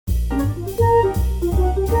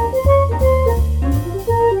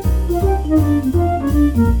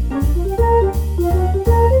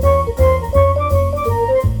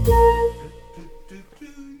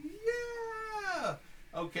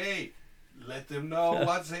Let them know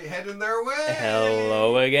what's heading their way.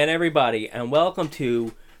 Hello again, everybody, and welcome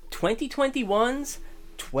to 2021's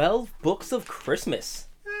 12 Books of Christmas.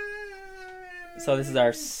 So this is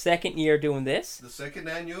our second year doing this. The second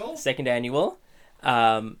annual? Second annual.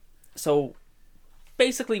 So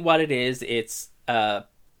basically what it is, it's a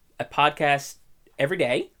podcast every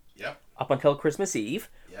day. Yep. Up until Christmas Eve.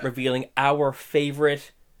 Yep. Revealing our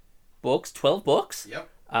favorite books, 12 books. Yep.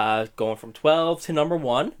 Going from 12 to number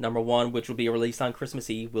 1. Number 1, which will be released on Christmas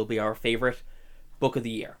Eve, will be our favorite book of the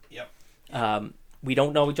year. Yep. We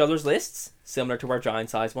don't know each other's lists, similar to our giant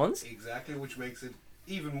size ones. Exactly, which makes it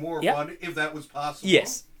even more Yep. fun, if that was possible.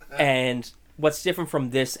 Yes. And what's different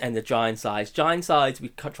from this and the giant size, we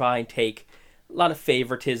try and take a lot of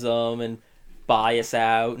favoritism and bias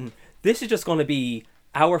out. And this is just going to be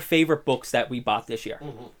our favorite books that we bought this year.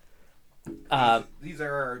 Mm-hmm. These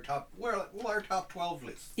are our top, our top 12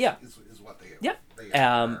 lists. Yeah. Is what they are. Yeah. They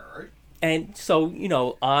are, right? And so,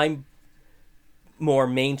 I'm more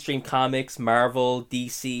mainstream comics, Marvel,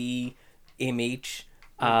 DC, Image.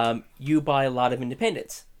 You buy a lot of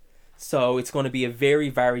independents. So it's going to be a very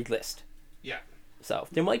varied list. Yeah. So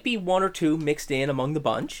there might be one or two mixed in among the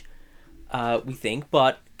bunch, we think.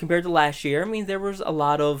 But compared to last year, there was a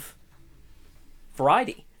lot of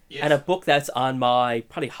variety. Yes. And a book that's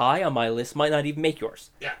probably high on my list might not even make yours.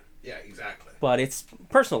 Yeah. Yeah, exactly. But it's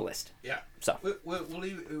personal list. Yeah. So.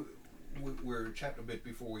 We're chatting a bit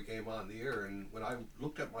before we came on the air, and when I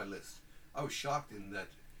looked at my list, I was shocked in that,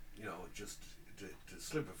 just to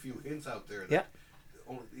slip a few hints out there. That Yeah.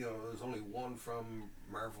 Only, there's only one from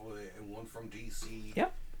Marvel and one from DC. Yeah.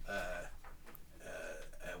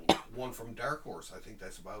 And one from Dark Horse. I think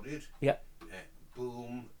that's about it. Yeah.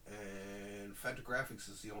 Boom, and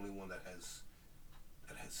Fantagraphics is the only one that has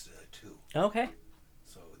two. Okay.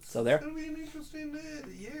 It's So there. going to be an interesting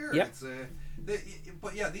year. Yep.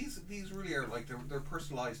 But yeah, these really are like they're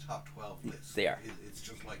personalized top 12 lists. They are. It's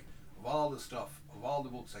just like of all the stuff, of all the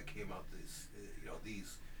books that came out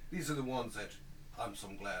these are the ones that I'm so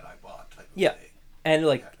glad I bought type of Yeah. thing.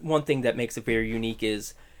 And one thing that makes it very unique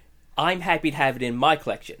is I'm happy to have it in my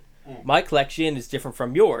collection. My collection is different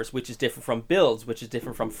from yours, which is different from Bill's, which is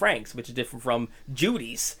different from Frank's, which is different from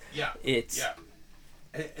Judy's. Yeah. It's yeah.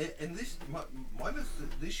 And this my list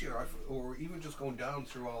this year, or even just going down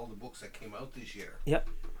through all the books that came out this year. Yep.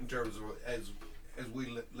 In terms of as we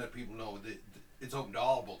let people know that it's open to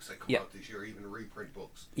all books that come out this year, even reprint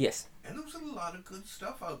books. Yes. And there was a lot of good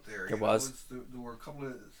stuff out there. There was. There were a couple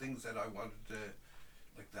of things that I wanted to,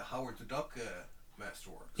 like the Howard the Duck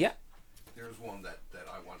Masterworks. Yeah. There's one that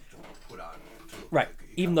I wanted to put on. Right.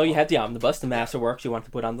 Even though you had the omnibus, the Masterworks, you want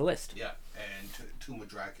to put on the list. Yeah, and Tomb of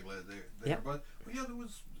Dracula there. Yeah. But yeah, there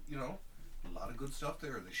was, a lot of good stuff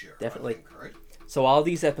there this year. Definitely. I think, right? So all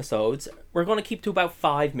these episodes, we're going to keep to about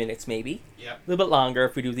 5 minutes maybe. Yeah. A little bit longer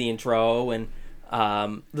if we do the intro, and a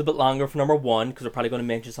little bit longer for number 1, because we're probably going to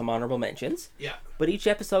mention some honorable mentions. Yeah. But each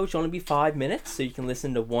episode should only be 5 minutes, so you can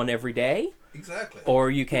listen to one every day. Exactly. Or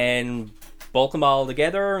you can bulk them all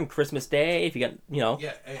together on Christmas Day if you got,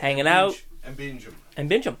 hanging out. And binge them. And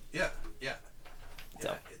binge them. Yeah, yeah. So.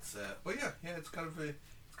 Yeah, it's, but yeah, it's kind of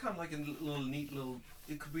like a neat little,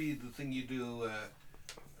 it could be the thing you do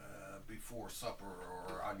before supper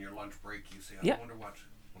or on your lunch break. You say, I wonder what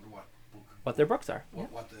book. What their books are.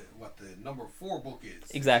 What the number 4 book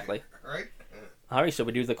is. Exactly. Right? All right, so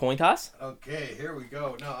we do the coin toss? Okay, here we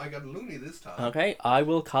go. Now, I got Looney this time. Okay, I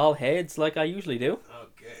will call heads like I usually do.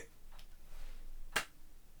 Okay.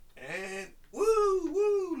 And,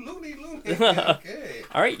 woo, Looney. Okay.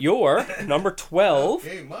 All right, your number 12.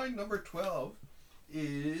 Okay, my number 12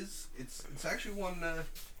 is, it's actually one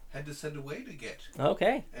had to send away to get.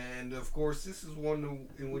 Okay. And, of course, this is one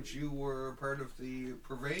in which you were part of the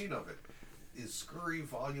purveying of it, is Scurry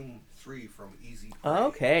Volume 3 from Easy Prey.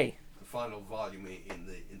 Okay. The final volume in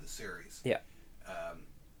the series. Yeah.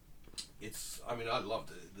 I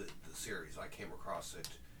love the series. I came across it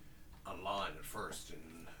online at first,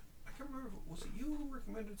 and I can't remember, was it you who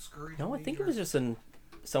recommended Scurry to No, I me, think or? it was just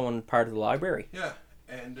someone part of the library. Yeah,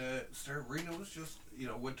 and started reading. It was just,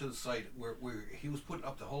 went to the site where he was putting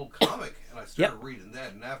up the whole comic, and I started reading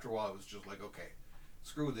that, and after a while, it was just like, okay,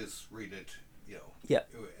 screw this, read it,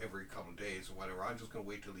 every couple of days or whatever. I'm just going to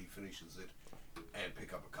wait till he finishes it and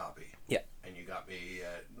pick up a copy. Yeah. And you got me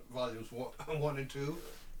volumes 1 and 2,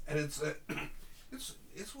 and it's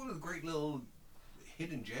one of the great little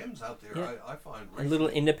hidden gems out there. Yeah. I find A little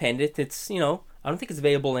independent. It's, I don't think it's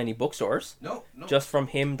available in any bookstores. No. Just from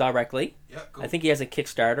him directly. Yeah. I think he has a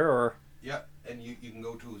Kickstarter or... Yeah, and you can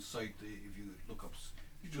go to his site, if you look up,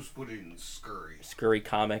 you just put in Scurry. Scurry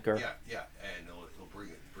comic or... Yeah, and it'll bring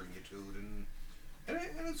you to it, and And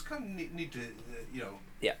it's kind of neat to,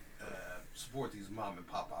 Yeah. support these mom and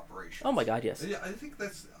pop operations. Oh my God, yes. Yeah, I think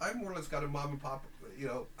I more or less got a mom and pop,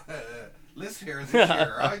 list here this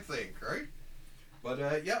year, I think, right?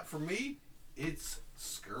 But yeah, for me, it's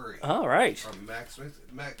Scurry. All right. From Mac Smith.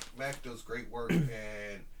 Mac does great work,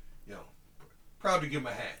 and proud to give him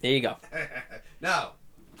a hand. There you go. Now,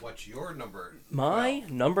 what's your number? My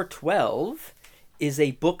 12? number 12 is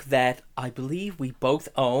a book that I believe we both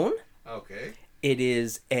own. Okay. It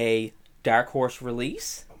is a Dark Horse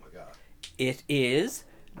release. Oh my God. It is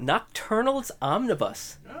Nocturnal's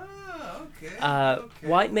Omnibus. Ah, okay. Okay.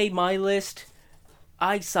 Why it made my list?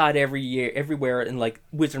 I saw it everywhere in like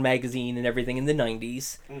Wizard magazine and everything in the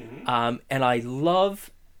 90s. Mm-hmm. And I love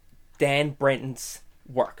Dan Brenton's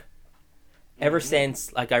work. Ever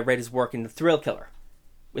since like I read his work in The Thrill Killer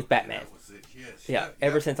with Batman. That was it. Yes. Yeah,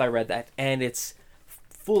 ever since I read that. And it's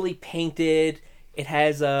fully painted. It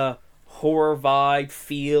has a horror vibe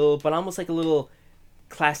feel, but almost like a little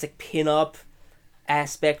classic pin-up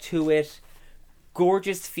aspect to it.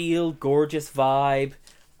 Gorgeous feel, gorgeous vibe.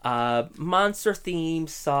 Monster theme,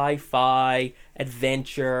 sci-fi,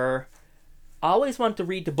 adventure. I always wanted to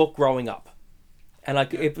read the book growing up. And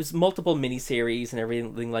like it was multiple miniseries and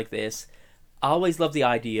everything like this. I always loved the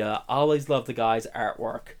idea. I always loved the guy's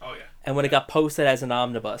artwork. Oh yeah. And when it got posted as an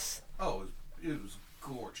omnibus. Oh, it was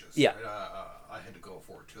gorgeous. Yeah. I had to go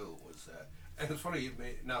for it too. And it's funny.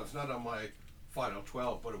 Now it's not on my final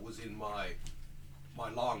 12, but it was in my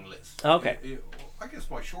long list. Okay. I guess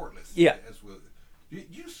my short list. Yeah. Do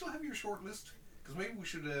you still have your short list? Because maybe we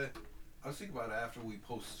should. I was thinking about it after we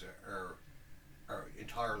post our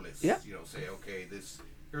entire list. Yeah. Say okay,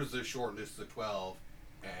 here's the short list of 12,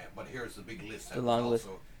 but here's the big list. The long list.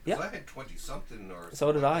 Yeah. I had 20 something or.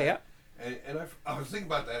 So did I. Yeah. And I was thinking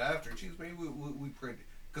about that after. Geez, maybe we print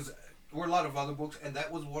because there were a lot of other books, and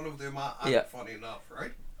that was one of them. Funny enough,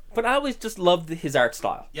 right? But I always just loved his art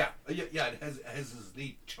style. Yeah. It has this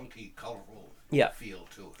neat, chunky, colorful feel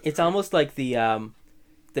to it. It's almost like the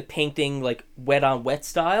painting, like wet on wet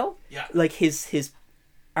style. Yeah. Like his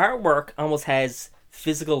artwork almost has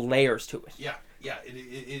physical layers to it. Yeah.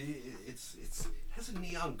 It has a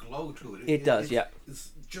neon glow to it. It does.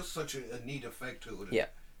 It's just such a neat effect to it. Yeah.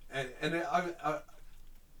 And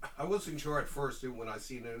I wasn't sure at first when I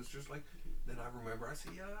seen it. It's just like. Then I remember, I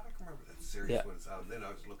said, I can remember that series when it's out. And then I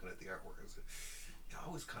was looking at the artwork. I said, I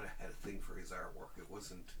always kind of had a thing for his artwork. It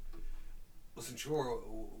wasn't sure,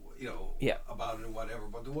 about it or whatever.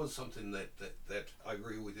 But there was something that I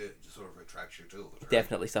agree with it, sort of attracts you to it. Right?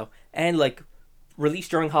 Definitely so. And like released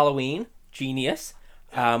during Halloween, genius.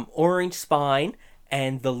 Orange spine,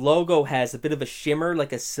 and the logo has a bit of a shimmer,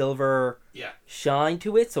 like a silver shine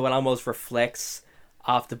to it, so it almost reflects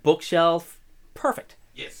off the bookshelf. Perfect.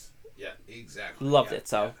 Yes. Yeah, exactly. Loved it.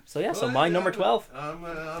 So my number 12.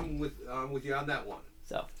 I'm with you on that one.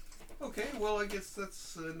 So. Okay, well, I guess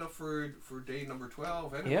that's enough for day number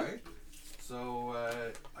 12 anyway. Yeah. So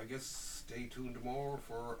I guess stay tuned tomorrow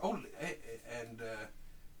for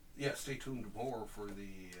stay tuned tomorrow for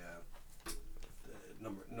the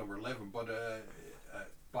number 11. But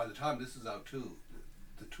by the time this is out too,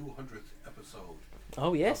 the 200th episode.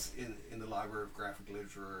 Oh yes. In the Library of Graphic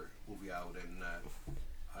Literature will be out, and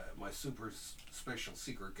my super special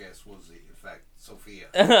secret guest was in fact Sophia.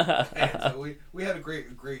 And so we had a great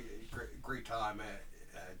time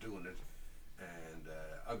doing it, and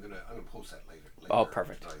I'm gonna post that later. Oh,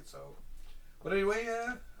 perfect. Tonight, so, but anyway,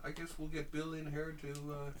 I guess we'll get Bill in here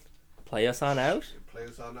to play us on out. Play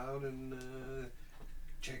us on out and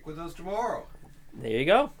check with us tomorrow. There you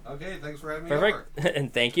go. Okay, thanks for having me over. Perfect.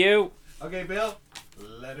 And thank you. Okay, Bill,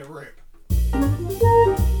 let it rip.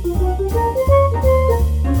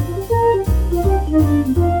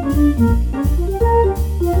 Thank you.